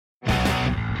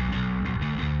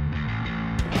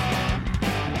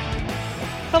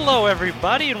Hello,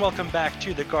 everybody, and welcome back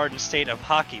to the Garden State of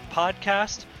Hockey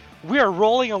podcast. We are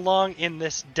rolling along in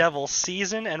this Devils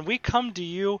season, and we come to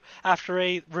you after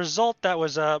a result that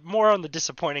was more on the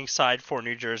disappointing side for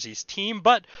New Jersey's team,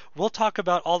 but we'll talk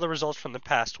about all the results from the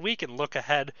past week and look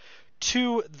ahead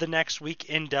to the next week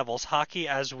in Devils hockey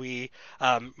as we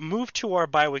move to our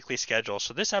bi-weekly schedule.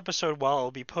 So this episode, while it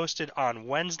will be posted on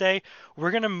Wednesday,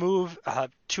 we're going to move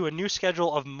to a new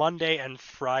schedule of Monday and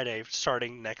Friday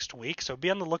starting next week. So be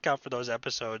on the lookout for those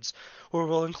episodes where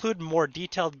we'll include more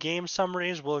detailed game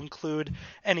summaries. We'll include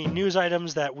any news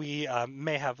items that we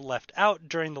may have left out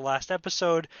during the last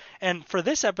episode. And for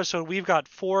this episode, we've got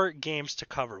 4 games to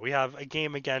cover. We have a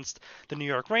game against the New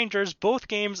York Rangers, both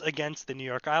games against the New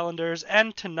York Islanders,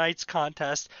 and tonight's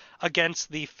contest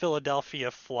against the Philadelphia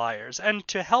Flyers. And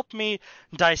to help me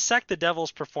dissect the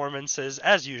Devils' performances,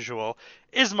 as usual,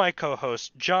 is my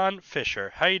co-host, John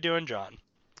Fisher. How you doing, John?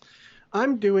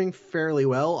 I'm doing fairly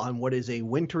well on what is a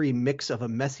wintry mix of a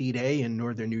messy day in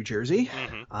northern New Jersey.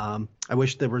 I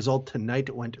wish the result tonight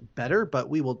went better, but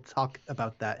we will talk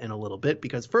about that in a little bit,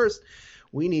 because first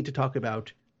we need to talk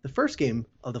about the first game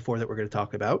of the 4 that we're going to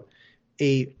talk about,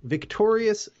 a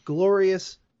victorious,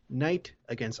 glorious night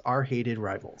against our hated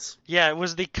rivals. Yeah, it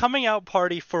was the coming out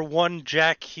party for one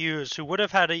Jack Hughes, who would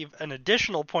have had an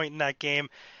additional point in that game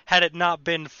had it not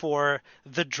been for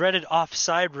the dreaded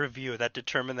offside review that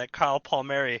determined that Kyle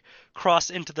Palmieri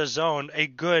crossed into the zone a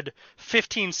good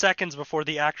 15 seconds before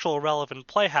the actual relevant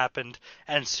play happened,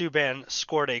 and Subban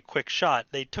scored a quick shot.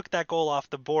 They took that goal off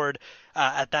the board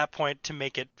at that point to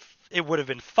make it would have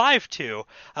been 5-2,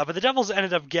 but the Devils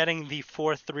ended up getting the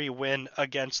 4-3 win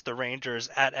against the Rangers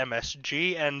at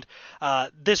MSG, and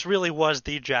this really was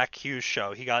the Jack Hughes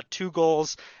show. He got 2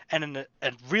 goals and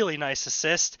a really nice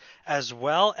assist as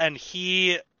well, and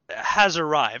he has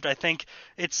arrived. I think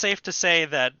it's safe to say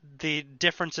that the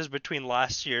differences between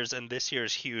last year's and this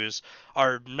year's Hughes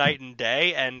are night and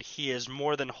day, and he is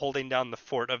more than holding down the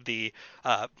fort of the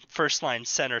first-line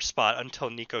center spot until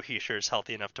Nico Hischier is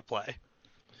healthy enough to play.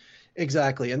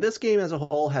 Exactly. And this game as a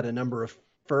whole had a number of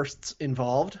firsts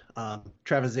involved.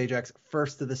 Travis Zajac's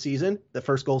first of the season, the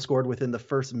first goal scored within the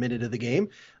first minute of the game,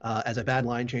 as a bad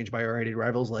line change by our hated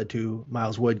rivals led to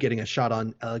Miles Wood getting a shot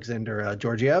on Alexander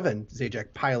Georgiev and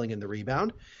Zajac piling in the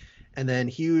rebound. And then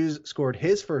Hughes scored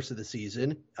his first of the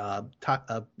season,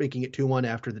 making it 2-1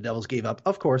 after the Devils gave up,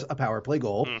 of course, a power play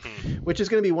goal, which is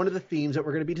going to be one of the themes that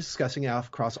we're going to be discussing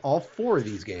across all 4 of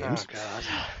these games. Oh, God.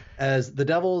 As the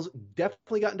Devils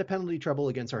definitely got into penalty trouble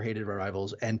against our hated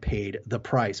rivals and paid the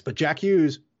price. But Jack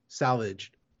Hughes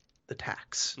salvaged the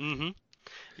tax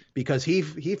because he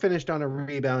finished on a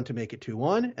rebound to make it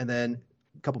 2-1. And then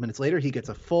a couple minutes later, he gets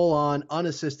a full-on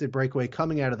unassisted breakaway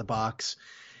coming out of the box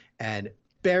and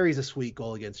buries a sweet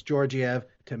goal against Georgiev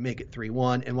to make it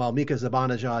 3-1. And while Mika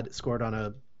Zibanejad scored on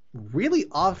a really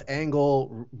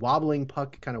off-angle, wobbling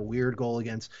puck, kind of weird goal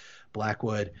against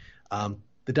Blackwood,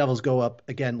 the Devils go up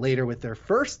again later with their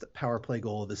first power play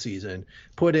goal of the season,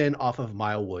 put in off of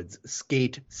Miles Wood's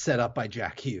skate set up by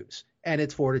Jack Hughes. And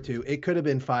it's 4-2. It could have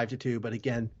been 5-2, but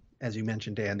again, as you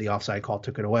mentioned, Dan, the offside call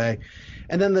took it away.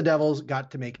 And then the Devils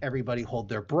got to make everybody hold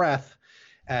their breath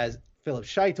as Philip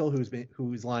Scheitel,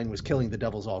 whose line was killing the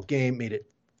Devils all game, made it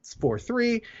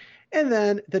 4-3. And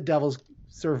then the Devils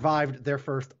survived their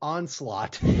first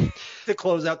onslaught to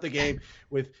close out the game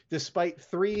with, despite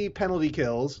 3 penalty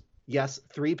kills, yes,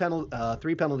 3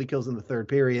 penalty kills in the third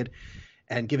period,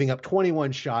 and giving up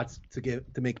 21 shots to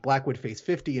make Blackwood face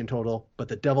 50 in total. But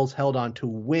the Devils held on to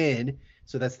win,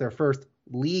 so that's their first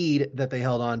lead that they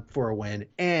held on for a win,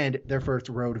 and their first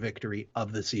road victory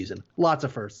of the season. Lots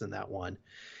of firsts in that one.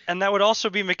 And that would also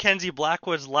be Mackenzie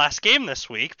Blackwood's last game this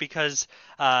week, because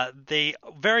the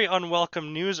very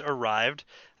unwelcome news arrived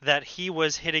that he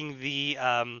was hitting the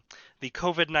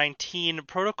COVID-19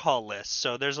 protocol list.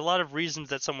 So there's a lot of reasons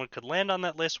that someone could land on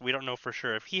that list. We don't know for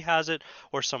sure if he has it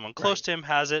or someone close to him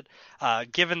has it.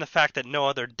 Given the fact that no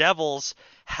other Devils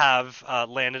have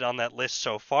landed on that list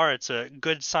so far, it's a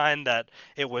good sign that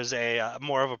it was a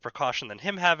more of a precaution than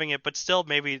him having it. But still,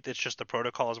 maybe it's just the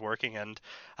protocol is working and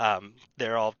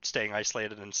they're all staying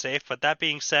isolated and safe. But that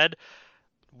being said,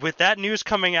 with that news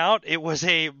coming out, it was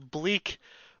a bleak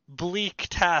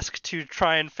task to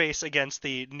try and face against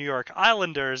the New York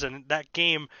Islanders, and that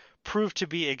game proved to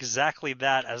be exactly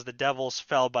that, as the Devils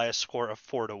fell by a score of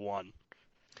 4-1.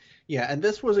 Yeah, and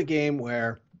this was a game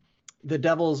where the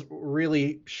Devils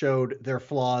really showed their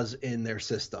flaws in their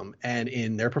system and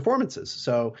in their performances.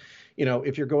 So,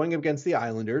 if you're going against the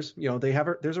Islanders,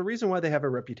 there's a reason why they have a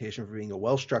reputation for being a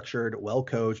well-structured,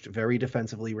 well-coached, very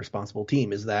defensively responsible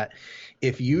team, is that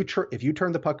if you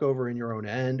turn the puck over in your own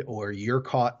end, or you're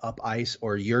caught up ice,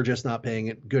 or you're just not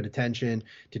paying good attention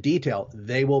to detail,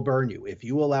 they will burn you. If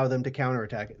you allow them to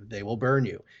counterattack, they will burn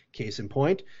you. Case in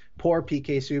point, poor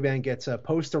PK Subban gets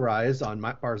posterized on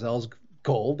Matt Barzal's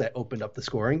goal that opened up the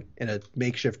scoring in a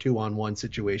makeshift 2-on-1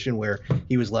 situation where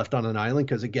he was left on an island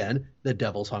because, again, the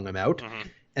Devils hung him out. Mm-hmm.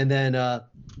 And then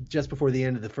just before the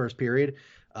end of the first period,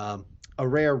 a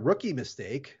rare rookie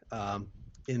mistake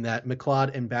in that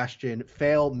McLeod and Bastian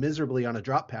fail miserably on a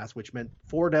drop pass, which meant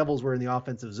 4 Devils were in the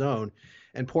offensive zone,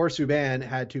 and poor Subban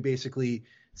had to basically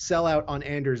sell out on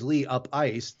Anders Lee up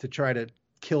ice to try to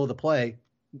kill the play.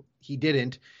 He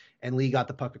didn't. And Lee got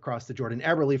the puck across to Jordan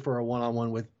Eberle for a one-on-one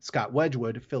with Scott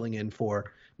Wedgwood filling in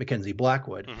for Mackenzie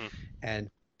Blackwood. Mm-hmm. And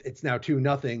it's now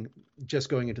 2-0 just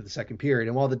going into the second period.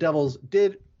 And while the Devils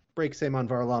did break Semyon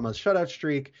Varlama's shutout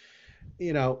streak,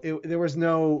 there was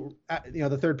no,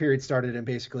 the third period started and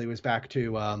basically was back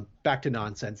to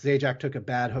nonsense. Zajac took a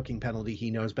bad hooking penalty he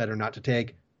knows better not to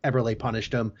take. Eberle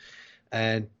punished him.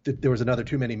 And there was another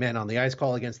too many men on the ice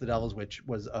call against the Devils, which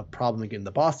was a problem in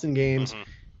the Boston games.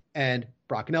 Mm-hmm. And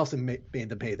Brock Nelson made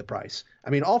them pay the price. I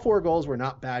mean, all 4 goals were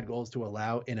not bad goals to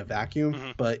allow in a vacuum,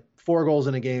 mm-hmm. but 4 goals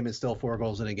in a game is still 4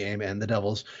 goals in a game, and the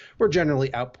Devils were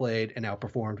generally outplayed and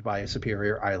outperformed by a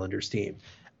superior Islanders team.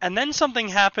 And then something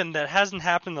happened that hasn't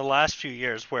happened the last few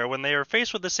years, where when they were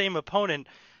faced with the same opponent,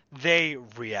 they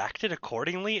reacted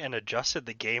accordingly and adjusted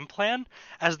the game plan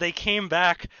as they came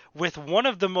back with one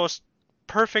of the most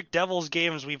perfect Devils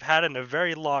games we've had in a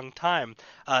very long time.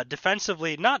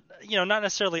 Defensively, not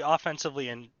necessarily offensively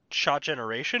in shot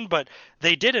generation, but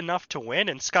they did enough to win.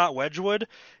 And Scott Wedgwood,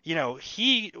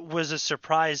 he was a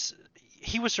surprise.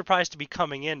 He was surprised to be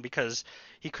coming in because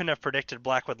he couldn't have predicted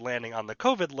Blackwood landing on the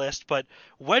COVID list, but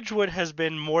Wedgwood has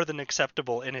been more than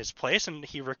acceptable in his place, and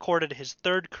he recorded his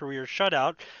 3rd career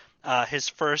shutout, his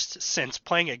first since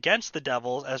playing against the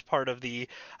Devils as part of the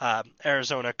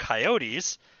Arizona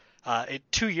Coyotes.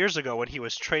 2 years ago when he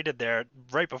was traded there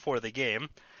right before the game,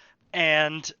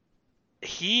 and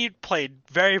he played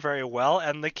very, very well,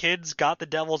 and the kids got the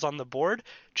Devils on the board.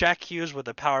 Jack Hughes with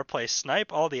a power play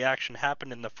snipe. All the action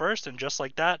happened in the first, and just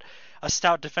like that, a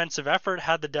stout defensive effort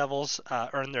had the Devils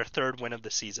earn their 3rd win of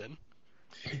the season.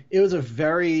 It was a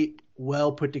very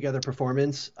well put together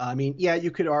performance. I mean, yeah, you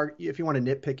could argue, if you want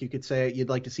to nitpick, you could say you'd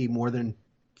like to see more than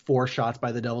 4 shots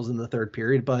by the Devils in the third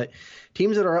period, but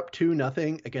teams that are up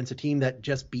 2-0 against a team that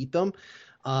just beat them,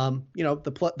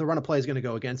 the run of play is going to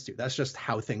go against you. That's just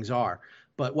how things are.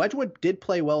 But Wedgwood did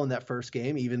play well in that first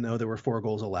game, even though there were 4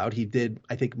 goals allowed. He did,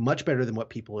 I think, much better than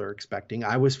what people are expecting.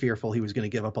 I was fearful he was going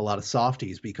to give up a lot of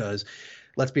softies because,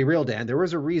 let's be real, Dan, there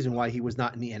was a reason why he was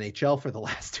not in the NHL for the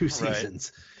last 2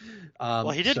 seasons. Right. Well,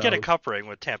 he did get a cup ring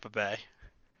with Tampa Bay.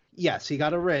 Yes, he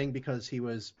got a ring because he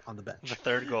was on the bench. The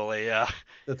 3rd goalie, yeah.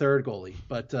 The 3rd goalie.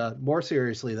 But more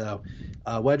seriously, though,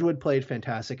 Wedgwood played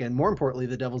fantastic. And more importantly,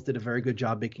 the Devils did a very good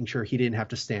job making sure he didn't have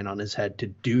to stand on his head to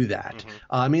do that. Mm-hmm.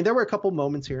 I mean, there were a couple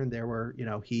moments here and there where,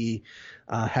 he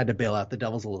had to bail out the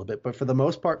Devils a little bit. But for the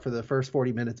most part, for the first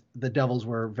 40 minutes, the Devils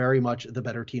were very much the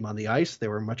better team on the ice. They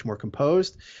were much more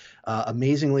composed.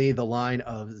 Amazingly, the line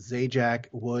of Zajac,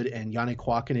 Wood, and Janne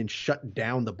Kuokkanen shut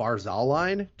down the Barzal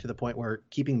line to the point where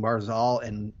keeping Barzal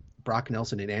and Brock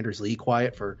Nelson and Anders Lee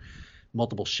quiet for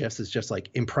multiple shifts is just like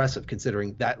impressive,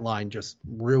 considering that line just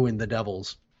ruined the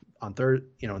Devils on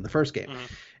in the first game. Mm-hmm.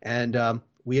 And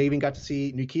we even got to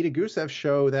see Nikita Gusev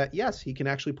show that, yes, he can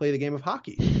actually play the game of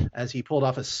hockey, as he pulled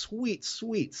off a sweet,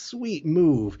 sweet, sweet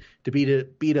move to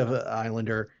beat an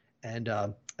Islander and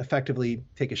effectively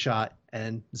take a shot,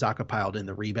 and Zacha piled in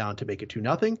the rebound to make it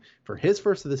 2-0 for his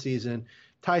first of the season.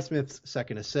 Ty Smith's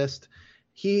 2nd assist.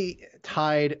 He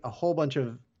tied a whole bunch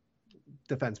of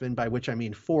defensemen, by which I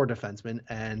mean 4 defensemen,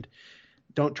 and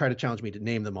don't try to challenge me to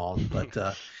name them all,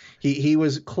 but he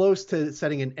was close to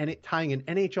tying an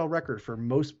NHL record for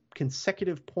most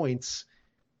consecutive points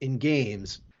in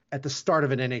games at the start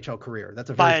of an NHL career. That's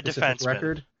a very specific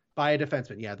record. By a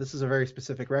defenseman. Yeah, this is a very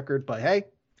specific record, but hey.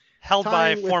 Held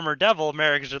by former Devil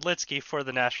Marek Zidlitsky for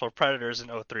the Nashville Predators in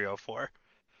 03-04.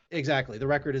 Exactly. The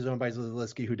record is owned by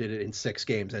Zidlitsky, who did it in 6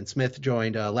 games. And Smith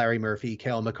joined Larry Murphy,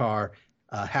 Cale Makar,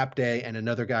 Hap Day, and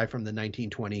another guy from the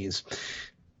 1920s.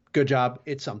 Good job.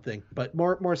 It's something. But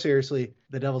more seriously,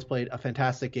 the Devils played a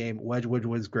fantastic game. Wedgwood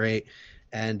was great.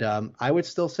 And I would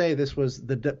still say this was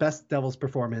the best Devils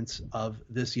performance of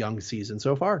this young season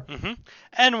so far. Mm-hmm.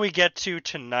 And we get to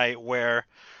tonight where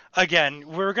Again,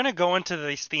 we're going to go into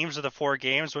these themes of the 4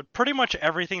 games, but pretty much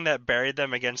everything that buried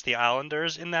them against the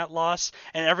Islanders in that loss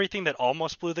and everything that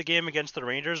almost blew the game against the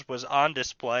Rangers was on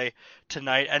display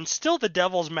tonight. And still the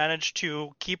Devils managed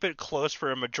to keep it close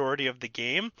for a majority of the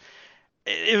game.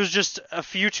 It was just a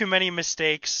few too many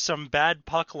mistakes, some bad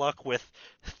puck luck with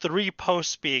 3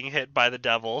 posts being hit by the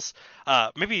Devils,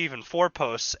 maybe even 4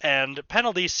 posts, and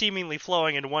penalties seemingly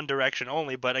flowing in one direction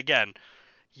only. But again,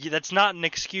 that's not an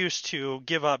excuse to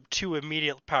give up 2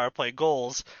 immediate power play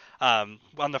goals on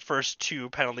the first 2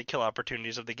 penalty kill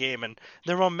opportunities of the game. And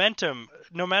their momentum,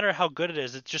 no matter how good it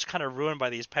is, it's just kind of ruined by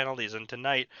these penalties. And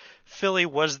tonight, Philly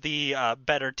was the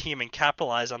better team and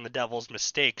capitalized on the Devils'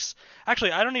 mistakes.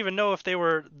 Actually, I don't even know if they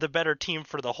were the better team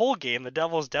for the whole game. The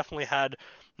Devils definitely had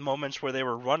moments where they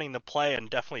were running the play and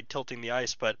definitely tilting the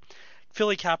ice, but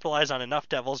Philly capitalized on enough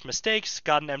Devils mistakes,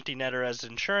 got an empty netter as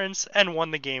insurance, and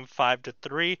won the game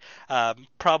 5-3.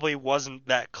 Probably wasn't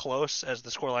that close as the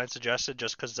scoreline suggested,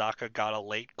 just because Zacha got a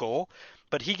late goal.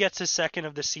 But he gets his second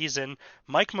of the season.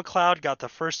 Mike McLeod got the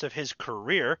first of his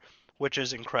career, which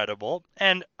is incredible.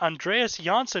 And Andreas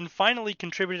Johnsson finally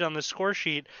contributed on the score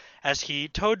sheet as he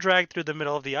toe dragged through the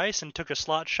middle of the ice and took a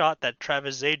slot shot that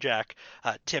Travis Zajac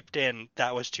tipped in.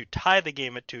 That was to tie the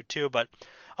game at 2-2, but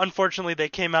unfortunately, they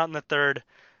came out in the third,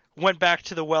 went back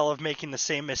to the well of making the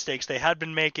same mistakes they had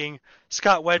been making.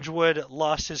 Scott Wedgwood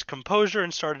lost his composure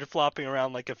and started flopping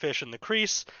around like a fish in the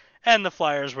crease, and the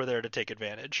Flyers were there to take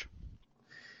advantage.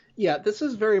 Yeah, this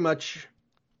is very much...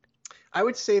 I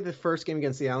would say the first game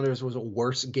against the Islanders was a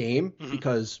worse game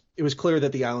because it was clear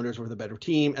that the Islanders were the better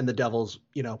team, and the Devils,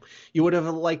 you would have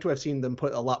liked to have seen them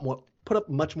put up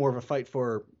much more of a fight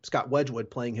for Scott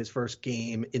Wedgwood playing his first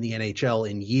game in the NHL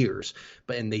in years,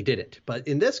 and they didn't. But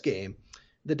in this game,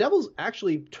 the Devils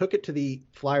actually took it to the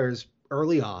Flyers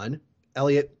early on.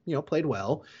 Elliott, played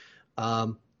well.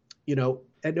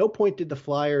 At no point did the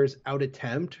Flyers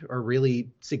out-attempt or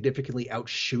really significantly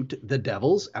outshoot the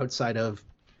Devils outside of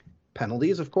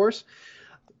penalties, of course.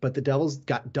 But the Devils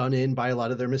got done in by a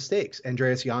lot of their mistakes.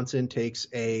 Andreas Johnsson takes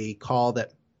a call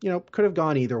that, could have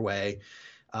gone either way.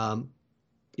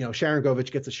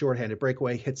 Sharangovich gets a shorthanded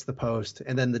breakaway, hits the post,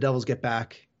 and then the Devils get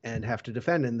back and have to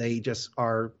defend, and they just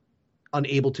are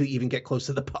unable to even get close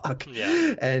to the puck.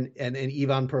 Yeah. And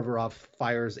Ivan Provorov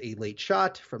fires a late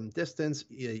shot from distance.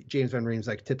 James Van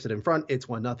Riemsdyk tips it in front. It's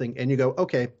 1-0, and you go,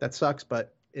 okay, that sucks,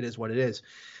 but it is what it is.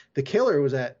 The killer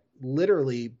was at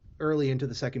literally early into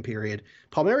the second period.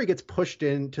 Palmieri gets pushed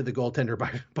into the goaltender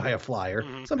by a Flyer.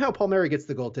 Somehow Palmieri gets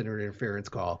the goaltender interference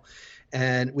call.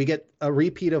 And we get a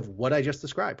repeat of what I just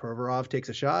described. Provorov takes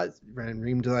a shot. Van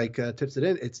Riemsdyk tips it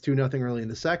in. It's 2-0 early in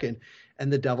the second.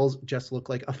 And the Devils just look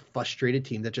like a frustrated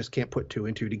team that just can't put 2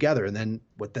 and 2 together. And then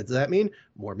what does that mean?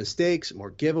 More mistakes,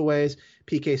 more giveaways.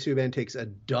 PK Subban takes a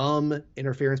dumb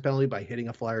interference penalty by hitting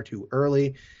a Flyer too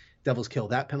early. Devils kill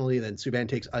that penalty. Then Subban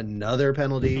takes another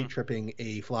penalty, tripping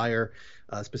a Flyer,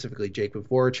 specifically Jakub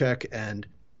Voracek. And,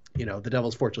 the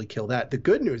Devils fortunately kill that. The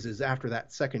good news is after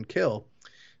that second kill,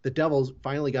 the Devils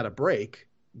finally got a break,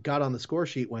 got on the score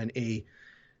sheet when a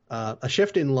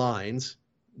shift in lines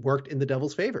worked in the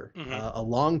Devils' favor. A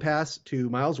long pass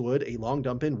to Miles Wood, a long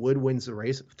dump in. Wood wins the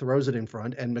race, throws it in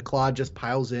front, and McLeod just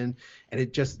piles in, and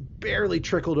it just barely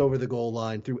trickled over the goal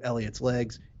line through Elliott's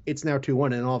legs. It's now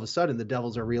 2-1, and all of a sudden the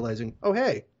Devils are realizing, oh,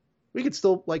 hey, we could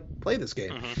still play this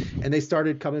game. And they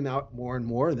started coming out more and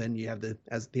more. Then you have the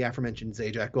aforementioned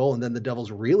Zajac goal, and then the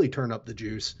Devils really turn up the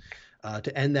juice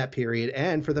to end that period.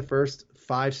 And for the first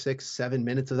 5, 6, 7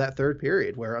 minutes of that third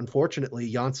period, where unfortunately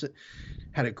Johnsson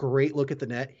had a great look at the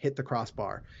net, hit the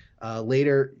crossbar.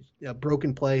 Later, a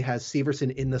broken play has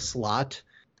Severson in the slot,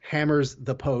 hammers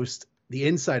the post, the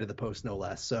inside of the post, no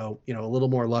less. So, a little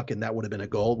more luck, and that would have been a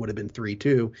goal, would have been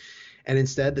 3-2. And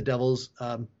instead, the Devils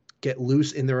get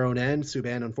loose in their own end.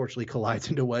 Subban unfortunately collides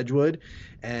into Wedgwood,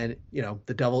 and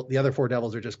the other 4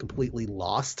 Devils are just completely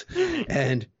lost.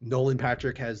 And Nolan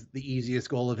Patrick has the easiest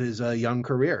goal of his young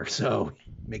career, so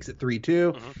makes it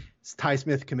 3-2. Ty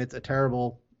Smith commits a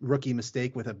terrible rookie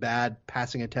mistake with a bad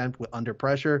passing attempt under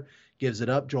pressure, gives it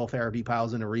up. Joel Farabee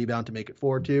piles in a rebound to make it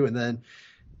 4-2, and then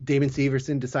Damon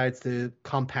Severson decides to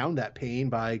compound that pain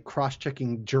by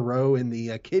cross-checking Giroux in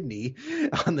the kidney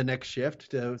on the next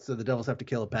shift, so the Devils have to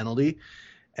kill a penalty.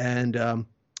 And, then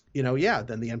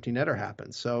the empty netter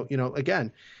happens. So,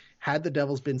 again, had the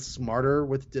Devils been smarter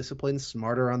with discipline,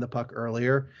 smarter on the puck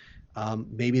earlier,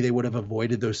 maybe they would have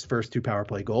avoided those first 2 power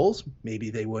play goals.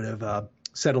 Maybe they would have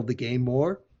settled the game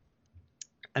more.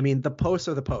 I mean, the posts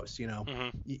are the posts,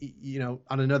 on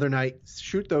another night,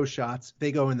 shoot those shots,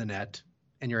 they go in the net,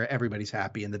 and everybody's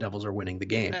happy, and the Devils are winning the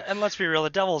game. And let's be real, the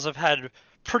Devils have had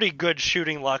pretty good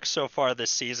shooting luck so far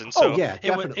this season. Oh So yeah,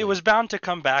 definitely. it was bound to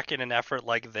come back in an effort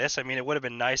like this. I mean, it would have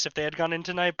been nice if they had gone in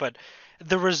tonight, but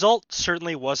the result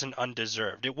certainly wasn't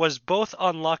undeserved. It was both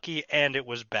unlucky and it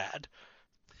was bad.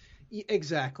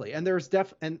 Exactly. And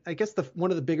and I guess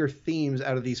one of the bigger themes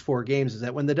out of these four games is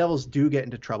that when the Devils do get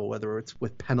into trouble, whether it's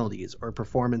with penalties or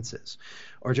performances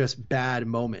or just bad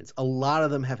moments, a lot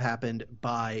of them have happened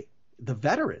by the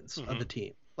veterans of the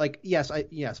team. Like, yes,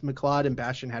 McLeod and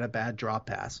Bastian had a bad drop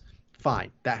pass.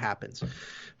 Fine, that happens.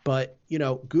 But,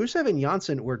 Gusev and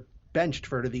Johnsson were benched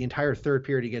for the entire third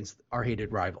period against our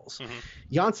hated rivals.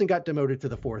 Johnsson got demoted to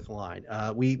the fourth line.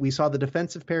 We saw the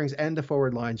defensive pairings and the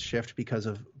forward lines shift because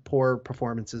of poor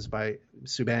performances by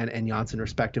Subban and Johnsson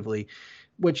respectively,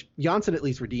 which Johnsson at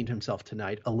least redeemed himself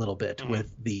tonight a little bit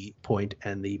with the point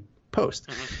and the post.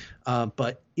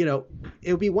 But,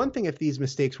 it would be one thing if these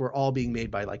mistakes were all being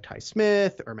made by like Ty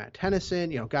Smith or Matt Tennyson,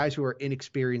 guys who are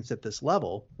inexperienced at this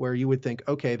level, where you would think,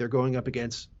 okay, they're going up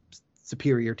against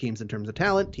superior teams in terms of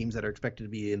talent, teams that are expected to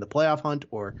be in the playoff hunt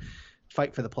or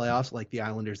fight for the playoffs like the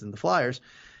Islanders and the Flyers.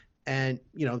 And,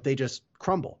 they just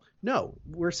crumble. No,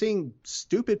 we're seeing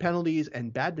stupid penalties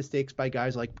and bad mistakes by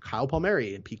guys like Kyle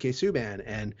Palmieri and PK Subban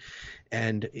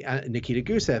and Nikita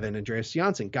Gusev and Andreas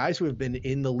Johnsson, guys who have been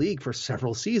in the league for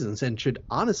several seasons and should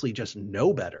honestly just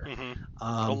know better.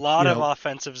 A lot of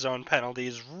offensive zone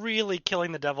penalties really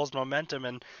killing the Devils' momentum.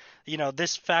 And,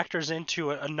 this factors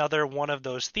into another one of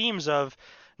those themes of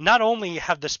not only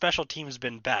have the special teams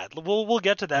been bad, we'll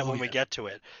get to that when we get to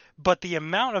it, but the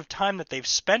amount of time that they've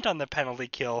spent on the penalty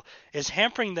kill is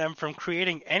hampering them from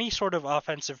creating any sort of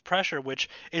offensive pressure, which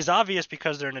is obvious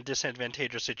because they're in a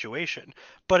disadvantageous situation.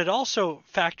 But it also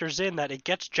factors in that it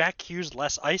gets Jack Hughes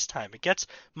less ice time. It gets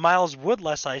Miles Wood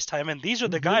less ice time, and these are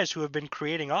the guys who have been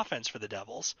creating offense for the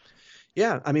Devils.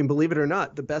 Yeah, I mean, believe it or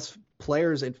not, the best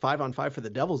players in 5-on-5 for the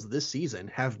Devils this season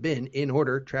have been, in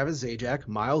order, Travis Zajac,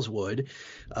 Miles Wood,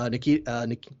 Dmitry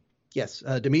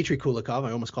Kulikov.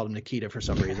 I almost called him Nikita for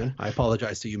some reason. I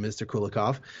apologize to you, Mr.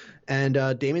 Kulikov. And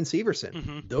Damon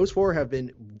Severson. Those four have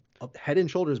been head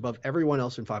and shoulders above everyone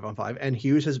else in 5-on-5, and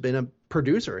Hughes has been a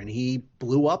producer, and he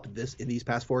blew up in these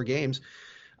past four games.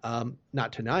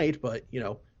 Not tonight, but,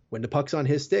 when the puck's on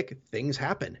his stick, things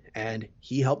happen, and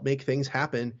he helped make things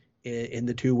happen in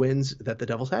the two wins that the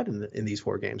Devils had in these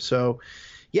four games. So,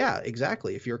 yeah,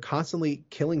 exactly. If you're constantly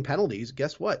killing penalties,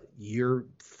 guess what? You're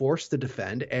forced to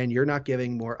defend, and you're not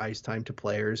giving more ice time to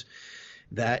players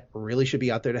that really should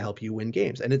be out there to help you win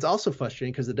games. And it's also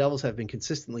frustrating because the Devils have been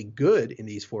consistently good in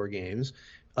these four games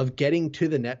of getting to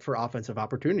the net for offensive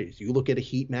opportunities. You look at a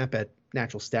heat map at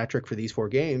Natural Stat Trick for these four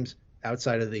games,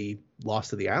 outside of the loss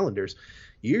to the Islanders,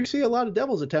 you see a lot of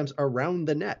Devils attempts around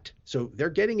the net. So they're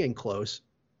getting in close.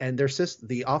 And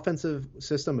the offensive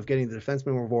system of getting the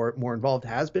defensemen more involved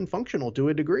has been functional to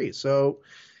a degree. So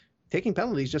taking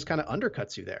penalties just kind of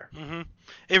undercuts you there.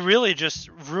 It really just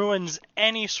ruins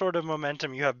any sort of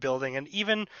momentum you have building. And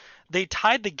even they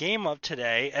tied the game up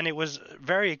today, and it was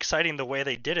very exciting the way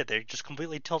they did it. They just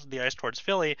completely tilted the ice towards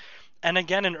Philly. And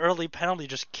again, an early penalty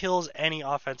just kills any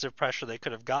offensive pressure they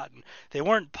could have gotten. They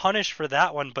weren't punished for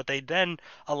that one, but they then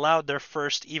allowed their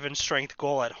first even strength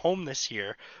goal at home this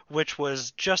year, which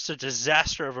was just a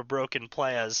disaster of a broken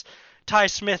play, as Ty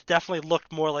Smith definitely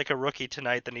looked more like a rookie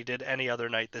tonight than he did any other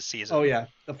night this season. Oh, yeah.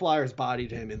 The Flyers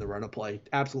bodied him in the run of play.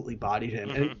 Absolutely bodied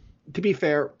him. And to be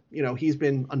fair, he's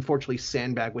been unfortunately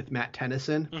sandbagged with Matt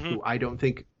Tennyson, who I don't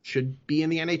think should be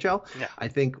in the NHL. Yeah. I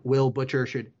think Will Butcher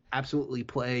should absolutely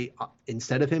play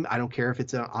instead of him. I don't care if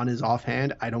it's on his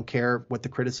offhand. I don't care what the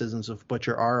criticisms of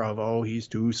Butcher are of, oh, he's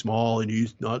too small and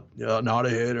he's not a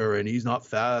hitter and he's not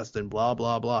fast and blah,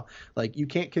 blah, blah. Like, you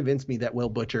can't convince me that Will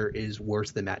Butcher is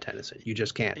worse than Matt Tennyson. You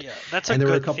just can't. Yeah, that's a and there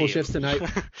good were a couple theme. shifts tonight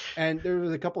and there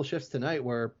was a couple shifts tonight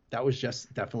where that was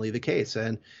just definitely the case.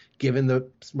 And given the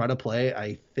run of play,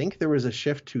 I think there was a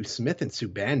shift to Smith and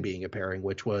Subban being a pairing,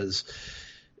 which was,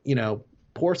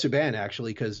 poor Subban,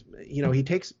 actually, because, he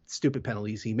takes stupid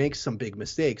penalties. He makes some big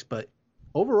mistakes, but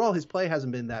overall his play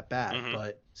hasn't been that bad.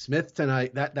 But Smith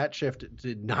tonight, that shift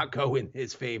did not go in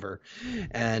his favor.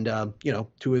 And,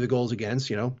 two of the goals against,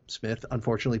 Smith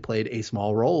unfortunately played a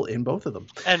small role in both of them.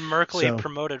 And Merkley,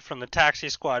 promoted from the taxi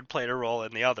squad, played a role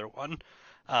in the other one.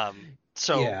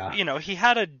 He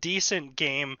had a decent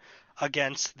game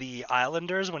against the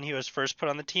Islanders when he was first put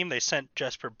on the team. They sent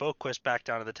Jesper Boquist back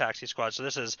down to the taxi squad. So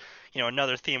this is,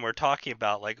 another theme we're talking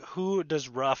about. Like, who does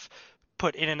Ruff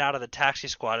put in and out of the taxi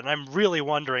squad, and I'm really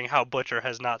wondering how Butcher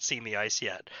has not seen the ice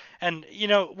yet. And, you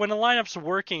know, when a lineup's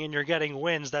working and you're getting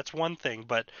wins, that's one thing,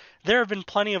 but there have been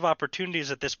plenty of opportunities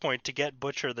at this point to get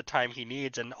Butcher the time he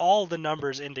needs, and all the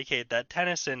numbers indicate that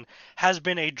Tennyson has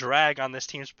been a drag on this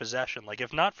team's possession. Like,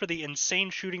 if not for the insane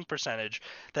shooting percentage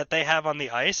that they have on the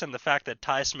ice and the fact that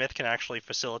Ty Smith can actually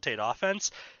facilitate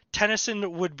offense,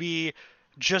 Tennyson would be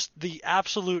just the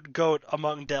absolute GOAT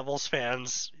among Devils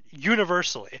fans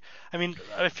universally. I mean,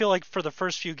 I feel like for the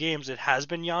first few games it has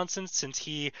been Janssen, since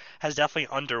he has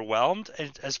definitely underwhelmed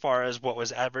as far as what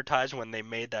was advertised when they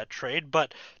made that trade,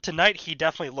 but tonight he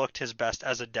definitely looked his best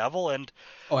as a Devil. And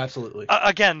oh, absolutely.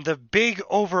 Again, the big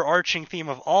overarching theme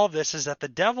of all of this is that the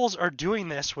Devils are doing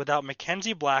this without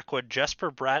Mackenzie Blackwood,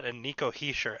 Jesper Bratt, and Nico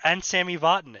Hischier, and Sami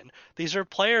Vatanen. These are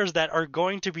players that are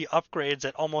going to be upgrades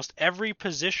at almost every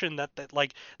position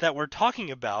that we're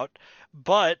talking about,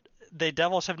 but the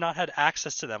Devils have not had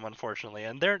access to them, unfortunately.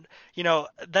 And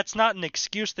that's not an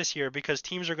excuse this year, because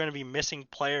teams are going to be missing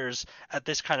players at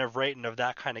this kind of rate and of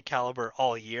that kind of caliber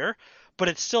all year. But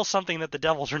it's still something that the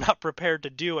Devils are not prepared to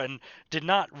do and did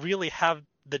not really have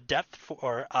the depth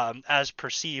for as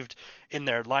perceived in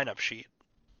their lineup sheet.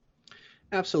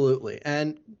 Absolutely.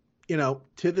 And,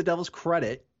 to the Devils'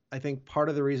 credit, I think part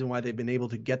of the reason why they've been able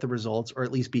to get the results, or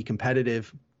at least be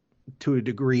competitive to a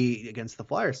degree against the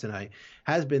Flyers tonight,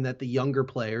 has been that the younger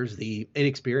players, the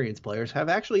inexperienced players, have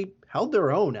actually held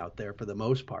their own out there for the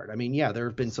most part. I mean, yeah, there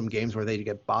have been some games where they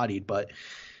get bodied, but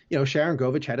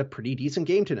Sharangovich had a pretty decent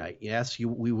game tonight. Yes,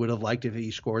 we would have liked if he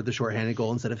scored the shorthanded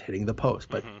goal instead of hitting the post,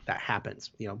 but that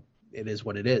happens. It is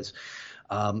what it is.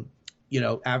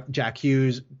 Jack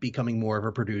Hughes becoming more of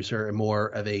a producer and more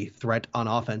of a threat on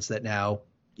offense that now,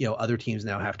 other teams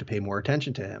now have to pay more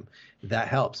attention to him. That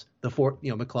helps. The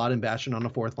McLeod and Bastian on the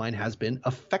fourth line has been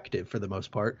effective for the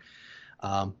most part.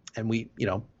 And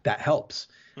that helps.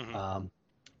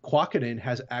 Kuokkanen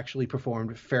has actually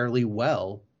performed fairly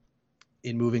well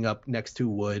in moving up next to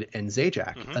Wood and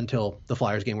Zajac until the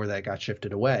Flyers game where that got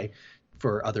shifted away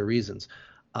for other reasons.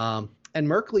 And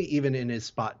Merkley, even in his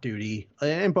spot duty,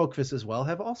 and Boqvist as well,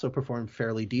 have also performed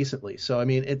fairly decently. So, I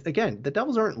mean, again, the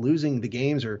Devils aren't losing the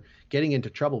games or getting into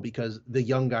trouble because the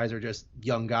young guys are just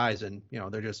young guys and,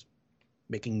 they're just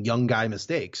making young guy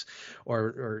mistakes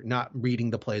or not reading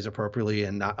the plays appropriately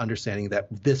and not understanding that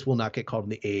this will not get called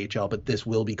in the AHL, but this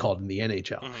will be called in the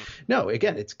NHL. No,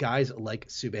 again, it's guys like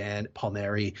Subban,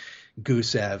 Palmieri,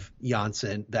 Gusev,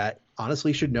 Janssen that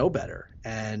honestly should know better.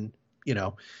 And,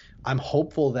 I'm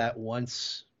hopeful that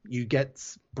once you get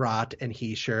Bratt and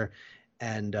Hischier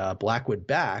and Blackwood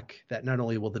back, that not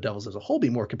only will the Devils as a whole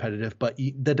be more competitive, but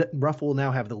the Ruff will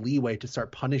now have the leeway to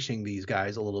start punishing these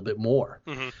guys a little bit more.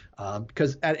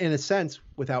 Because in a sense,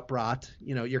 without Bratt,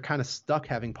 you're kind of stuck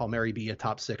having Palmieri be a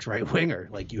top six right winger.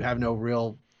 Like, you have no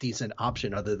real decent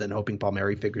option other than hoping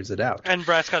Palmieri figures it out. And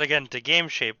Bratt's got to get into game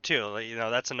shape too.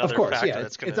 That's another factor. Yeah,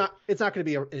 that's going to... It's not going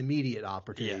to be an immediate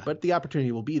opportunity, but the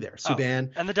opportunity will be there.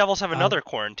 Subban. And the Devils have another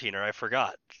quarantiner. I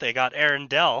forgot. They got Aaron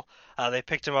Dell. They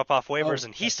picked him up off waivers,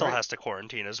 and he still has to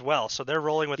quarantine as well. So they're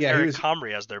rolling with Eric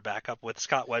Comrie as their backup with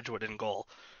Scott Wedgwood in goal.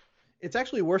 It's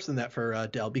actually worse than that for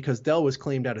Dell, because Dell was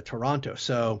claimed out of Toronto.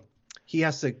 So he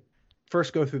has to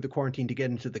first go through the quarantine to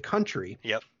get into the country.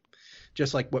 Yep.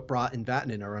 Just like what Bratt and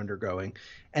Vatanen are undergoing,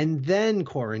 and then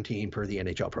quarantine per the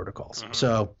NHL protocols.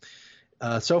 So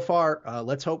far,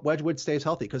 let's hope Wedgwood stays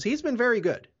healthy, because he's been very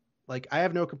good. Like, I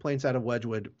have no complaints out of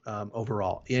Wedgwood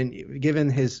overall. And given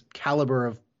his caliber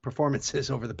of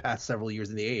performances over the past several years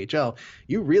in the AHL,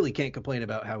 you really can't complain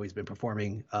about how he's been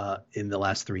performing in the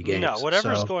last 3 games. No,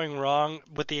 whatever's going wrong,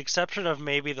 with the exception of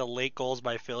maybe the late goals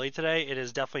by Philly today, it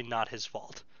is definitely not his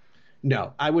fault.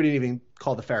 No, I wouldn't even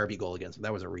call the Farabee goal against him.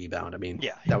 That was a rebound. I mean,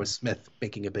 that was Smith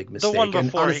making a big mistake. The one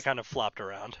before he kind of flopped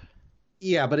around.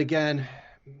 Yeah, but again,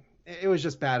 it was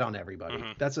just bad on everybody.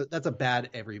 That's a bad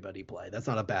everybody play. That's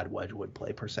not a bad Wedgwood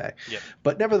play per se. Yep.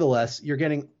 But nevertheless, you're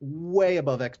getting way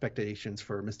above expectations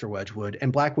for Mr. Wedgwood,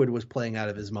 and Blackwood was playing out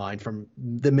of his mind from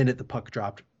the minute the puck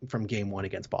dropped from Game 1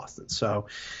 against Boston. So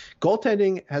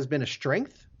goaltending has been a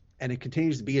strength, and it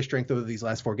continues to be a strength over these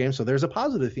last 4 games. So there's a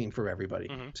positive theme for everybody.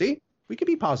 See? We can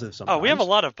be positive sometimes. Oh, we have a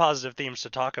lot of positive themes to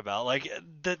talk about. Like,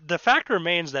 the fact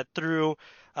remains that through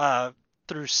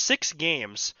 6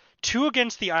 games, 2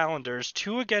 against the Islanders,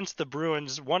 2 against the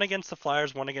Bruins, 1 against the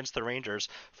Flyers, 1 against the Rangers,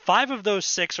 5 of those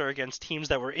 6 are against teams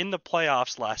that were in the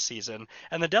playoffs last season,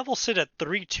 and the Devils sit at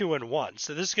 3-2-1.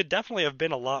 So this could definitely have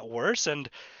been a lot worse. And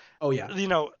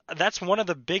that's one of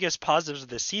the biggest positives of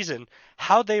this season,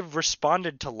 how they've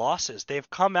responded to losses. They've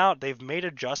come out, they've made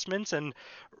adjustments, and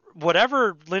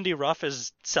whatever Lindy Ruff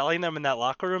is selling them in that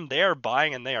locker room, they are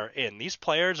buying and they are in. These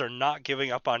players are not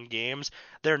giving up on games.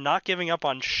 They're not giving up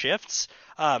on shifts.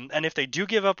 And if they do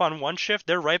give up on one shift,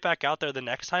 they're right back out there the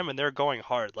next time and they're going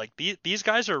hard. Like these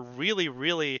guys are really,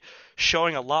 really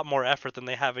showing a lot more effort than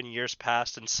they have in years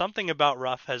past. And something about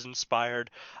Ruff has inspired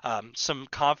some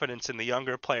confidence in the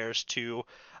younger players to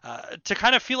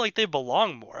kind of feel like they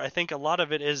belong more. I think a lot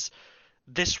of it is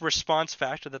this response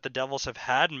factor that the Devils have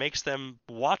had makes them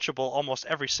watchable almost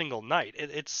every single night.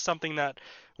 It's something that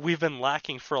we've been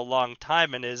lacking for a long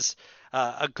time and is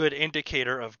a good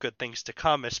indicator of good things to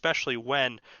come, especially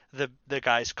when the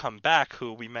guys come back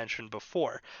who we mentioned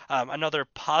before. Another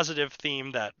positive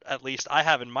theme that at least I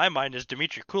have in my mind is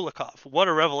Dmitry Kulikov. What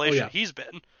a revelation he's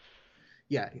been.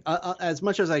 Yeah, as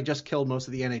much as I just killed most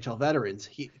of the NHL veterans,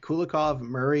 Kulikov,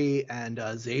 Murray, and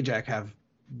Zajac have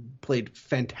played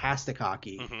fantastic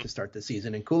hockey to start the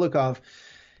season, and Kulikov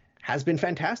has been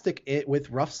fantastic with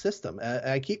Ruff's system.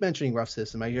 I keep mentioning Ruff's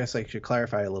system. I guess I should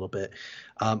clarify a little bit.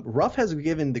 Ruff has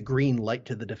given the green light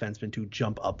to the defensemen to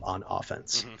jump up on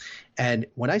offense. And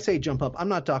when I say jump up, I'm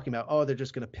not talking about, they're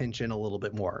just going to pinch in a little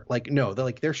bit more. Like, no,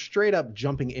 they're straight up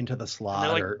jumping into the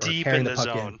slot or carrying the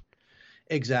puck in.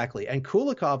 Exactly. And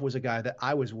Kulikov was a guy that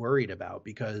I was worried about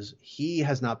because he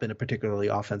has not been a particularly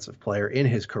offensive player in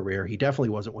his career. He definitely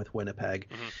wasn't with Winnipeg.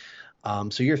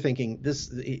 So you're thinking this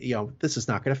is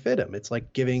not going to fit him. It's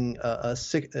like giving a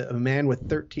man with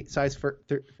 13 size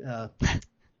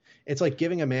it's like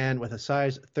giving a man with a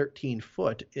size 13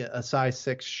 foot a size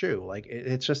 6 shoe. Like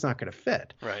it's just not going to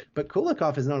fit. Right. But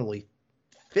Kulikov is not only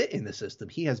fit in the system,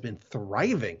 he has been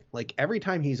thriving. Like every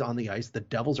time he's on the ice, the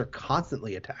Devils are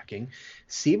constantly attacking.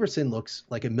 Severson looks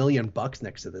like $1 million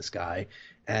next to this guy,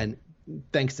 and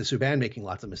thanks to Subban making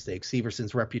lots of mistakes,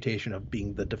 Severson's reputation of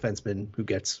being the defenseman who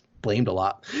gets blamed a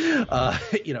lot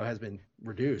has been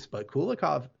reduced. But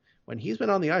Kulikov, when he's been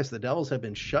on the ice, the Devils have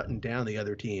been shutting down the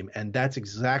other team, and that's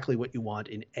exactly what you want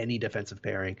in any defensive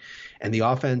pairing. And the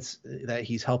offense that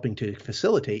he's helping to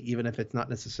facilitate, even if it's not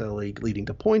necessarily leading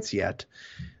to points yet,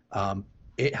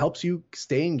 it helps you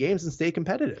stay in games and stay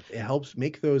competitive. It helps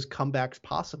make those comebacks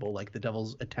possible, like the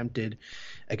Devils attempted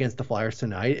against the Flyers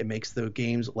tonight. It makes the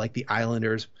games like the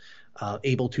Islanders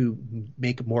able to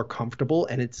make more comfortable,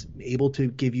 and it's able to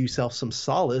give yourself some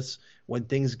solace when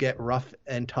things get rough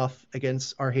and tough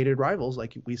against our hated rivals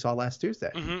like we saw last Tuesday.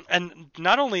 And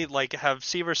not only have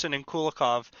Severson and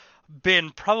Kulikov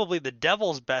been probably the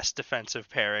Devils' best defensive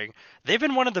pairing, they've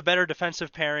been one of the better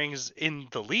defensive pairings in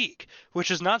the league,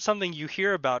 which is not something you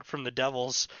hear about from the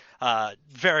Devils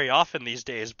very often these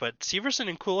days. But Severson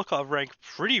and Kulikov rank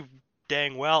pretty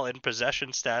dang well in possession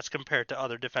stats compared to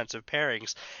other defensive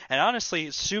pairings. And honestly,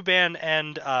 Subban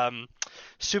and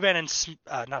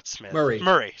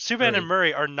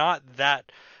Murray are not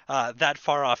that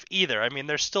far off either. I mean,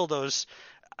 there's still those.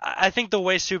 I think the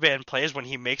way Subban plays when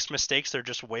he makes mistakes, they're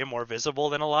just way more visible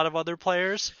than a lot of other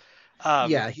players.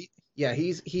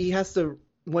 He has to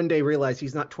one day realize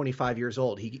he's not 25 years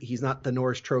old. He's not the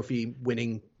Norris Trophy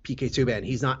winning PK Subban.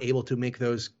 He's not able to make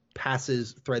those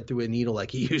passes thread through a needle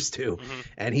like he used to.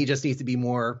 And he just needs to be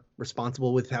more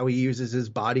responsible with how he uses his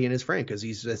body and his frame, because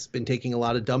he's just been taking a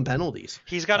lot of dumb penalties.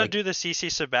 He's got to do the CC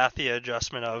Sabathia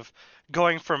adjustment of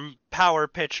going from power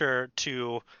pitcher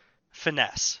to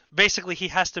finesse. Basically, he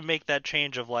has to make that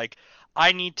change of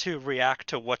I need to react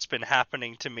to what's been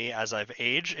happening to me as I've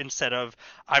aged, instead of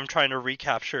I'm trying to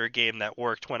recapture a game that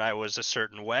worked when I was a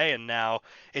certain way and now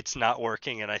it's not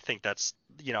working and I think that's,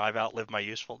 I've outlived my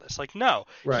usefulness. No,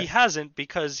 right. He hasn't,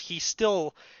 because he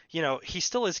still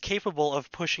is capable of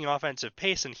pushing offensive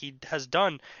pace, and he has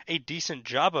done a decent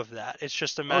job of that. It's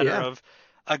just a matter of,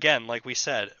 again, like we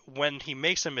said, when he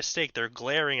makes a mistake, they're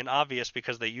glaring and obvious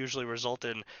because they usually result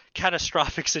in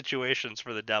catastrophic situations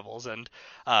for the Devils. And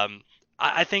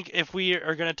I think if we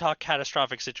are going to talk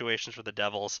catastrophic situations for the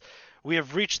Devils, we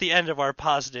have reached the end of our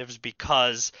positives,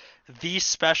 because these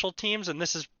special teams, and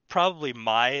this is probably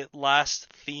my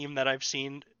last theme that I've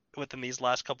seen within these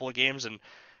last couple of games, and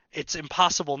it's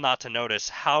impossible not to notice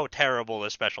how terrible the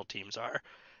special teams are.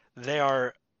 They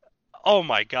are, oh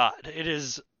my God, it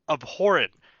is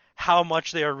abhorrent how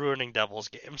much they are ruining Devils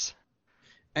games.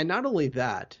 And not only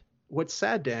that, what's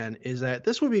sad, Dan, is that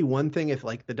this would be one thing if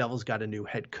the Devils got a new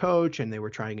head coach and they were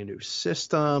trying a new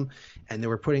system and they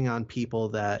were putting on people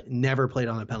that never played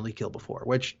on a penalty kill before,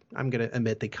 which I'm going to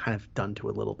admit they kind of done to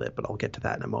a little bit, but I'll get to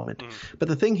that in a moment. But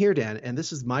the thing here, Dan, and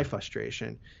this is my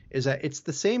frustration, is that it's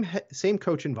the same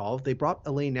coach involved. They brought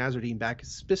Elaine Nazardine back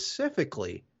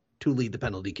specifically to lead the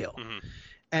penalty kill.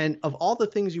 And of all the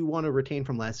things you want to retain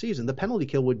from last season, the penalty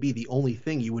kill would be the only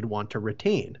thing you would want to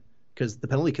retain. because the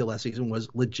penalty kill last season was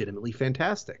legitimately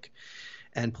fantastic.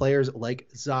 And players like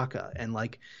Zacha and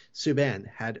like Subban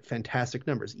had fantastic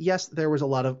numbers. Yes, there was a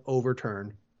lot of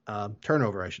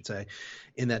turnover, I should say,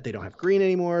 in that they don't have Green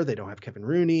anymore. They don't have Kevin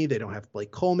Rooney. They don't have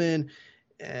Blake Coleman.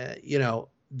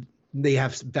 They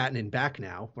have Vatanen back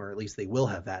now, or at least they will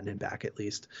have Vatanen back at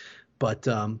least. But,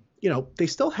 they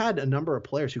still had a number of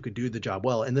players who could do the job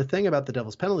well. And the thing about the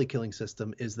Devils penalty killing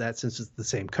system is that since it's the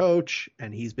same coach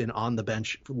and he's been on the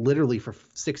bench literally for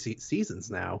 6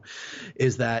 seasons now,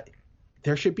 is that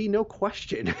there should be no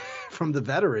question from the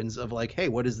veterans of like, hey,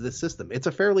 what is this system? It's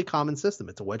a fairly common system.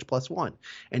 It's a wedge +1.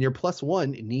 And your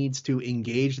 +1 needs to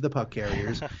engage the puck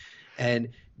carriers and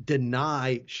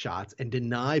deny shots and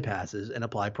deny passes and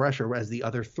apply pressure, whereas the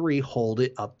other 3 hold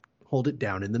it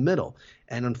down in the middle.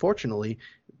 And unfortunately,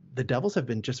 the Devils have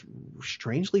been just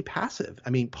strangely passive.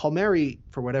 I mean, Palmieri,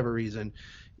 for whatever reason,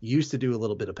 used to do a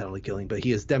little bit of penalty killing, but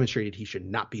he has demonstrated he should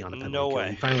not be on a penalty No kill.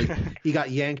 way. He got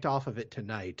yanked off of it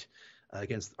tonight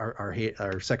against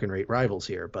our second-rate rivals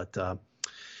here. But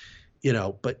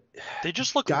but they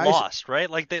just look lost, right?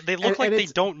 Like they look like they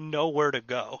don't know where to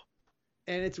go.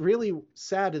 And it's really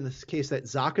sad in this case that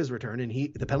Zacha's returned, and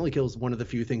the penalty kill is one of the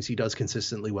few things he does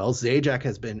consistently well. Zajac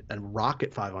has been a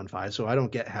rocket 5-on-5, so I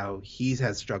don't get how he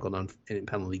has struggled in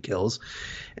penalty kills.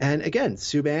 And again,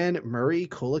 Subban, Murray,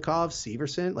 Kulikov,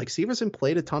 Severson. Like Severson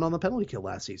played a ton on the penalty kill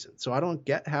last season, so I don't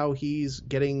get how he's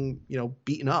getting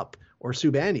beaten up. Or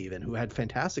Subban even, who had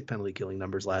fantastic penalty killing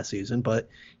numbers last season, but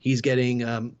he's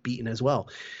getting beaten as well.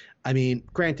 I mean,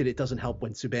 granted, it doesn't help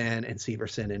when Subban and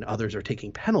Severson and others are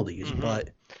taking penalties, but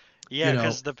yeah,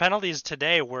 because the penalties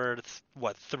today were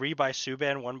 3 by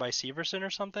Subban, 1 by Severson,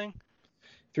 or something.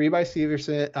 3 by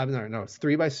Severson. No, it's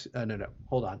 3 by. No.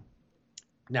 Hold on.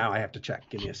 Now I have to check.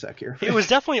 Give me a sec here. It was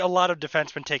definitely a lot of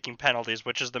defensemen taking penalties,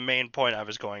 which is the main point I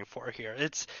was going for here.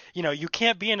 It's you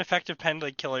can't be an effective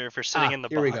penalty killer if you're sitting in the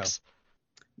box. We go.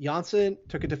 Janssen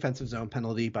took a defensive zone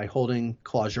penalty by holding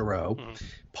Claude Giroux.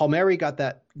 Palmieri got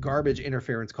that garbage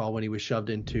interference call when he was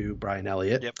shoved into Brian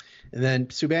Elliott. Yep. And then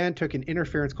Subban took an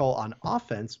interference call on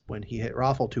offense when he hit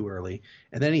Raffle too early.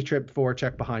 And then he tripped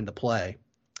forecheck behind the play.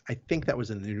 I think that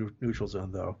was in the neutral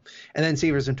zone, though. And then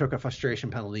Severson took a frustration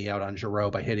penalty out on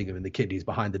Giroux by hitting him in the kidneys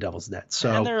behind the Devil's net.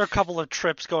 So, and there are a couple of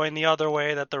trips going the other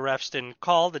way that the refs didn't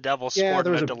call. The Devils scored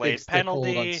a delayed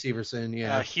penalty. On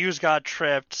Severson, Hughes got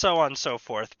tripped, so on and so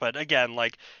forth. But again,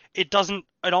 it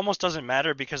almost doesn't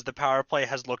matter because the power play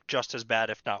has looked just as bad,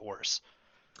 if not worse.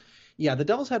 Yeah, the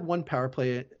Devils had one power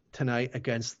play tonight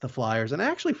against the Flyers, and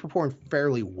actually performed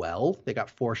fairly well. They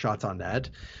got 4 shots on net,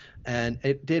 and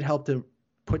it did help them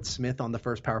put Smith on the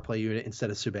first power play unit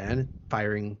instead of Subban,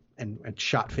 firing and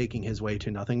shot faking his way to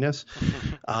nothingness.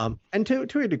 And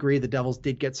to a degree, the Devils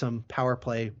did get some power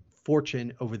play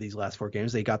fortune over these last 4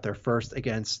 games. They got their first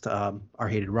against our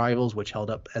hated rivals, which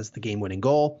held up as the game-winning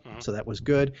goal. So that was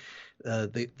good.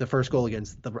 The first goal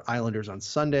against the Islanders on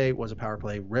Sunday was a power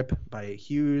play rip by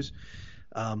Hughes.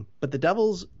 But the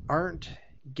Devils aren't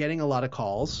getting a lot of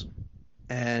calls.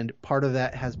 And part of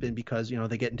that has been because,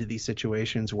 they get into these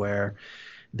situations where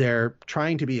they're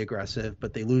trying to be aggressive,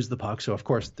 but they lose the puck. So, of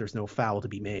course, there's no foul to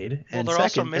be made. Well, they're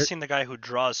also missing the guy who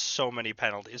draws so many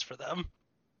penalties for them.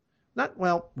 They're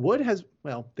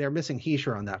missing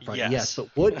Hischier on that front. Yes,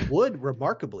 but Wood,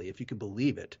 remarkably, if you can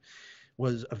believe it,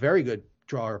 was a very good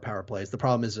drawer of power plays. The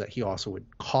problem is that he also would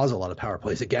cause a lot of power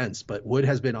plays against, but Wood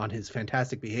has been on his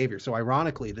fantastic behavior. So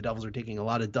ironically, the Devils are taking a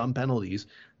lot of dumb penalties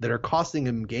that are costing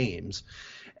him games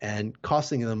and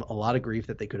costing them a lot of grief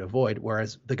that they could avoid.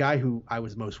 Whereas the guy who I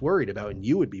was most worried about, and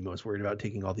you would be most worried about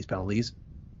taking all these penalties,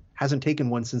 hasn't taken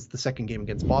one since the second game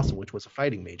against Boston, which was a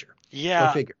fighting major.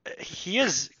 Yeah, he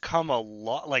has come a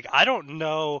lot. I don't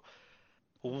know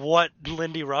what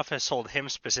Lindy Ruff has sold him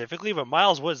specifically, but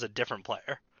Miles Wood is a different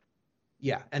player.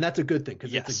 Yeah, and that's a good thing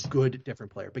because it's a good,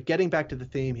 different player. But getting back to the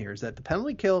theme here is that the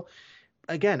penalty kill,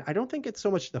 again, I don't think it's so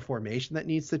much the formation that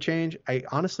needs to change. I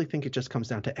honestly think it just comes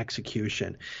down to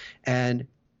execution. And,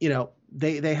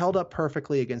 they held up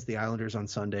perfectly against the Islanders on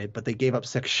Sunday, but they gave up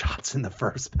 6 shots in the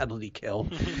first penalty kill.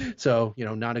 So,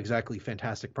 not exactly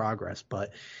fantastic progress.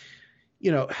 But,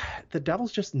 the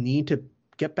Devils just need to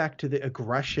get back to the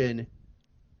aggression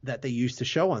that they used to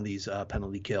show on these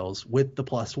penalty kills with the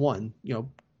 +1,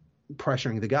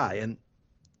 pressuring the guy, and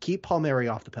keep Palmieri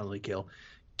off the penalty kill.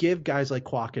 Give guys like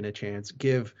Kwok a chance.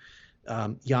 Give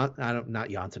not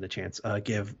Janssen a chance.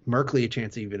 Give Merkley a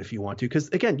chance even if you want to, because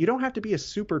again, you don't have to be a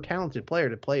super talented player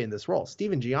to play in this role.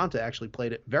 Steven Giunta actually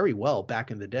played it very well back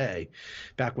in the day,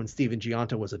 back when Steven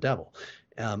Giunta was a Devil.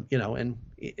 And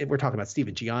we're talking about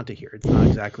Steven Giunta here. It's not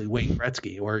exactly Wayne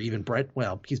Gretzky or even Brett.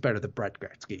 Well, he's better than Brett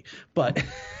Gretzky, but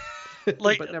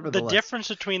Like, but the nevertheless, difference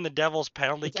between the Devils'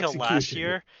 penalty it's kill last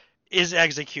year is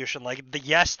execution. Like,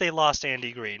 yes, they lost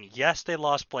Andy Green. Yes, they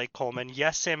lost Blake Coleman.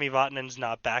 Yes, Sammy Vatanen's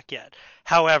not back yet.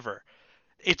 However,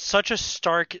 it's such a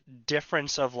stark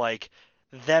difference of like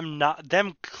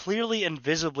them clearly and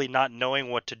visibly not knowing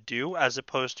what to do as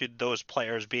opposed to those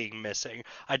players being missing.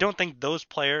 I don't think those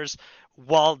players,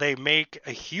 while they make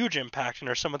a huge impact and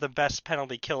are some of the best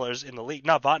penalty killers in the league,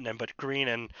 not Vatanen, but Green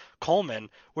and Coleman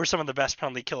were some of the best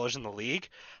penalty killers in the league.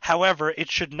 However, it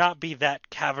should not be that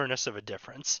cavernous of a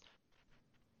difference.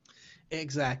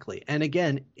 Exactly. And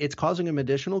again, it's causing him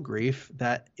additional grief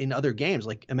that in other games,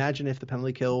 like imagine if the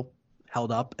penalty kill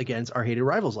held up against our hated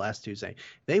rivals last Tuesday.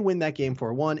 They win that game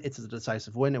 4-1. It's a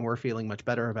decisive win, and we're feeling much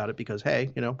better about it because, hey,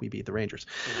 we beat the Rangers.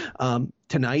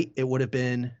 Tonight, it would have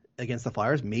been against the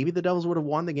Flyers. Maybe the Devils would have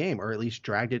won the game or at least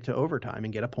dragged it to overtime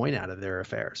and get a point out of their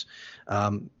affairs.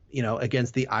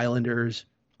 Against the Islanders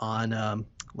on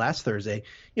last Thursday,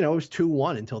 it was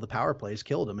 2-1 until the power plays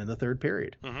killed them in the third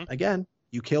period. Again,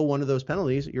 you kill one of those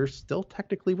penalties, you're still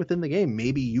technically within the game.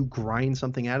 Maybe you grind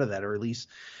something out of that, or at least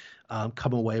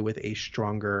come away with a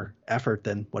stronger effort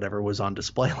than whatever was on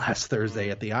display last Thursday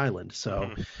at the Island.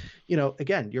 So,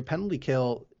 again, your penalty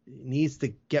kill needs to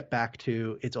get back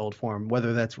to its old form,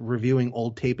 whether that's reviewing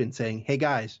old tape and saying, hey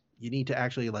guys, you need to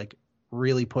actually like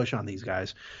really push on these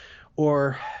guys,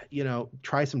 or,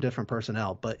 try some different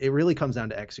personnel. But it really comes down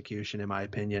to execution, in my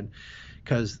opinion,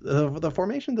 because the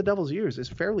formation the Devils use is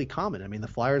fairly common. I mean, the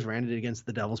Flyers ran it against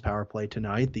the Devils power play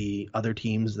tonight. The other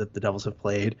teams that the Devils have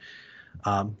played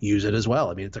use it as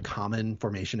well. I mean, it's a common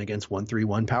formation against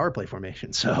 1-3-1 power play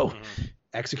formation. So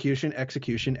execution.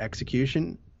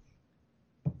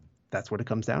 That's what it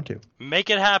comes down to. Make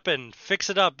it happen. Fix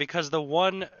it up, because the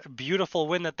one beautiful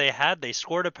win that they had, they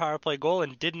scored a power play goal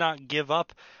and did not give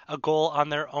up a goal on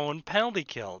their own penalty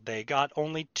kill. They got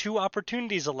only 2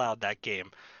 opportunities allowed that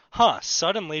game.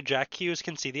 Suddenly Jack Hughes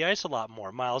can see the ice a lot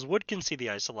more. Miles Wood can see the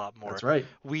ice a lot more. That's right.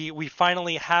 We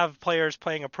finally have players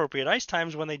playing appropriate ice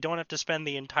times when they don't have to spend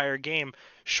the entire game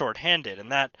shorthanded.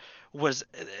 And that was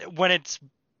when it's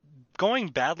going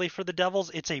badly for the Devils,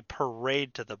 it's a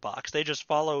parade to the box. They just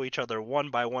follow each other one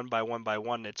by one by one by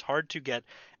one. It's hard to get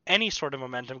any sort of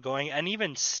momentum going, and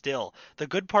even still, the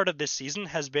good part of this season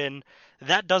has been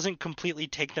that doesn't completely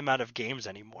take them out of games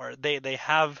anymore. They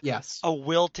have a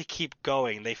will to keep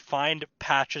going. They find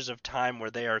patches of time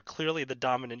where they are clearly the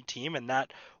dominant team, and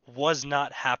that was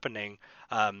not happening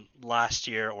last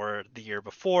year or the year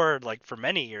before, like for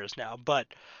many years now. But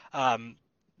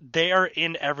they are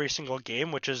in every single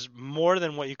game, which is more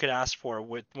than what you could ask for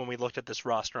when we looked at this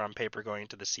roster on paper going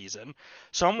into the season.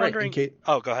 So I'm wondering.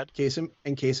 Go ahead. Case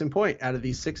in point, out of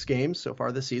these 6 games so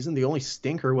far this season, the only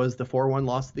stinker was the 4-1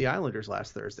 loss to the Islanders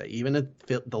last Thursday. Even at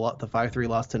the 5-3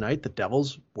 loss tonight, the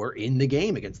Devils were in the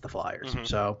game against the Flyers.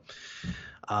 So,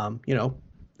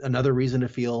 another reason to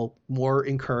feel more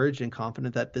encouraged and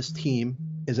confident that this team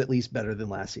is at least better than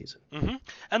last season.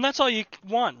 And that's all you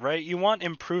want, right? You want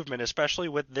improvement, especially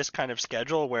with this kind of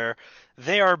schedule where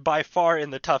they are by far in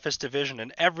the toughest division,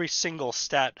 and every single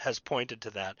stat has pointed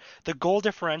to that. The goal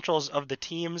differentials of the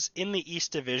teams in the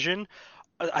East Division,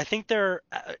 I think they're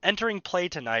entering play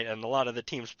tonight, and a lot of the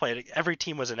teams played. Every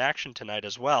team was in action tonight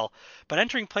as well. But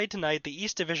entering play tonight, the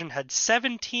East Division had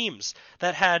 7 teams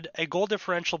that had a goal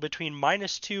differential between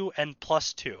 -2 and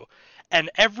 +2. And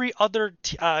every other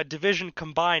division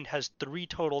combined has 3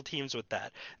 total teams with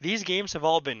that. These games have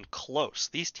all been close.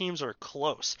 These teams are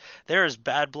close. There is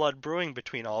bad blood brewing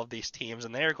between all of these teams,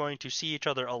 and they are going to see each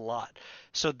other a lot.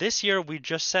 So this year, we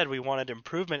just said we wanted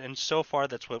improvement, and so far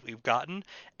that's what we've gotten.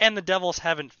 And the Devils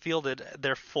haven't fielded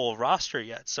their full roster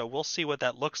yet, so we'll see what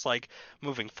that looks like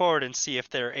moving forward and see if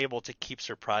they're able to keep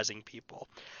surprising people.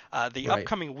 The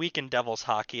upcoming week in Devils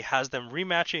hockey has them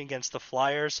rematching against the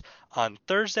Flyers on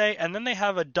Thursday, and then they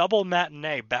have a double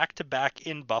matinee back-to-back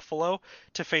in Buffalo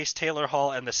to face Taylor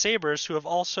Hall and the Sabres, who have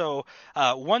also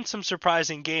won some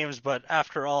surprising games, but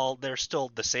after all, they're still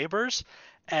the Sabres.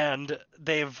 And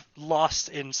they've lost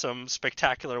in some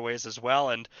spectacular ways as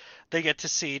well, and they get to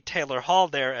see Taylor Hall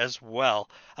there as well.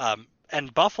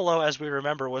 And Buffalo, as we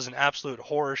remember, was an absolute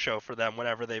horror show for them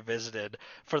whenever they visited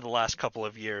for the last couple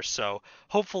of years. So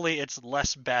hopefully it's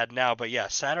less bad now. But yeah,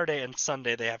 Saturday and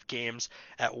Sunday they have games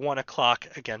at 1 o'clock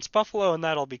against Buffalo, and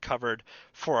that'll be covered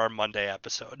for our Monday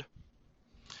episode.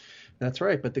 That's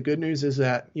right. But the good news is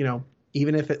that,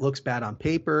 even if it looks bad on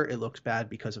paper, it looks bad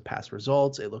because of past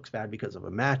results, it looks bad because of a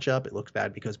matchup, it looks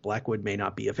bad because Blackwood may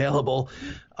not be available.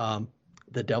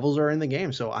 The Devils are in the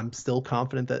game, so I'm still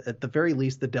confident that at the very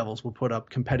least the Devils will put up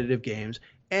competitive games.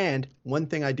 And one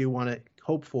thing I do want to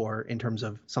hope for in terms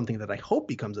of something that I hope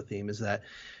becomes a theme is that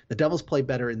the Devils play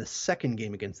better in the second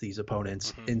game against these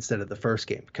opponents instead of the first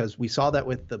game, because we saw that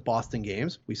with the Boston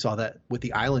games. We saw that with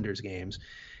the Islanders games.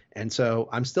 And so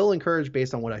I'm still encouraged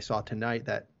based on what I saw tonight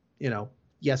that,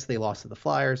 yes, they lost to the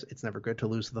Flyers. It's never good to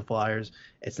lose to the Flyers.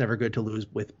 It's never good to lose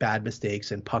with bad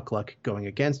mistakes and puck luck going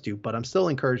against you. But I'm still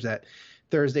encouraged that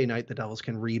Thursday night the Devils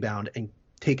can rebound and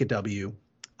take a W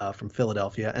from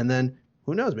Philadelphia. And then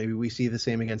who knows, maybe we see the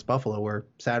same against Buffalo, where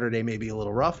Saturday may be a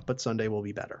little rough, but Sunday will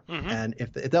be better. And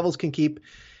if the Devils can keep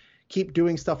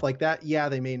doing stuff like that, yeah,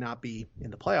 they may not be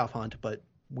in the playoff hunt, but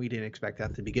we didn't expect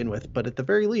that to begin with. But at the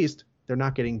very least, they're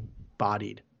not getting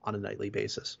bodied on a nightly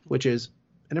basis, which is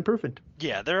an improvement.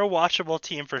 Yeah, they're a watchable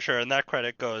team for sure, and that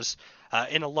credit goes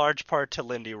in a large part to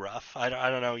Lindy Ruff. I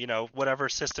don't know, whatever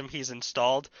system he's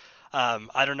installed,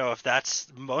 I don't know if that's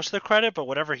most of the credit, but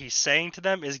whatever he's saying to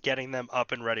them is getting them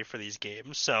up and ready for these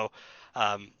games. So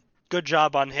good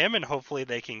job on him, and hopefully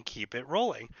they can keep it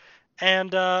rolling.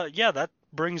 And that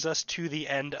brings us to the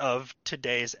end of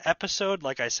today's episode.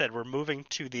 Like I said, we're moving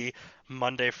to the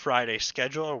Monday-Friday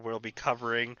schedule. We'll be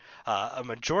covering a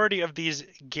majority of these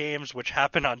games, which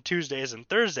happen on Tuesdays and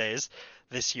Thursdays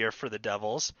this year for the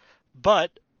Devils.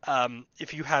 But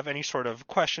if you have any sort of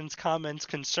questions, comments,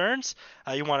 concerns,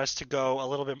 you want us to go a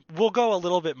little bit, we'll go a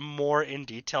little bit more in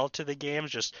detail to the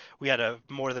games. Just we had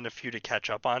more than a few to catch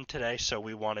up on today, so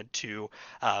we wanted to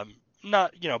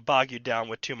not bog you down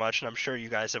with too much. And I'm sure you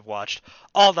guys have watched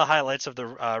all the highlights of the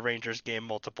Rangers game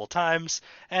multiple times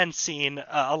and seen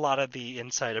a lot of the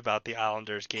insight about the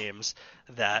Islanders games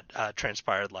that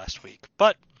transpired last week.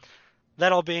 But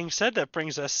that all being said, that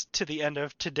brings us to the end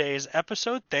of today's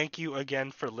episode. Thank you again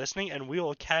for listening, and we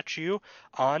will catch you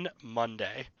on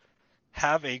Monday.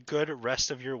 Have a good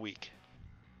rest of your week.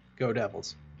 Go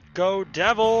Devils. Go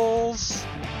Devils!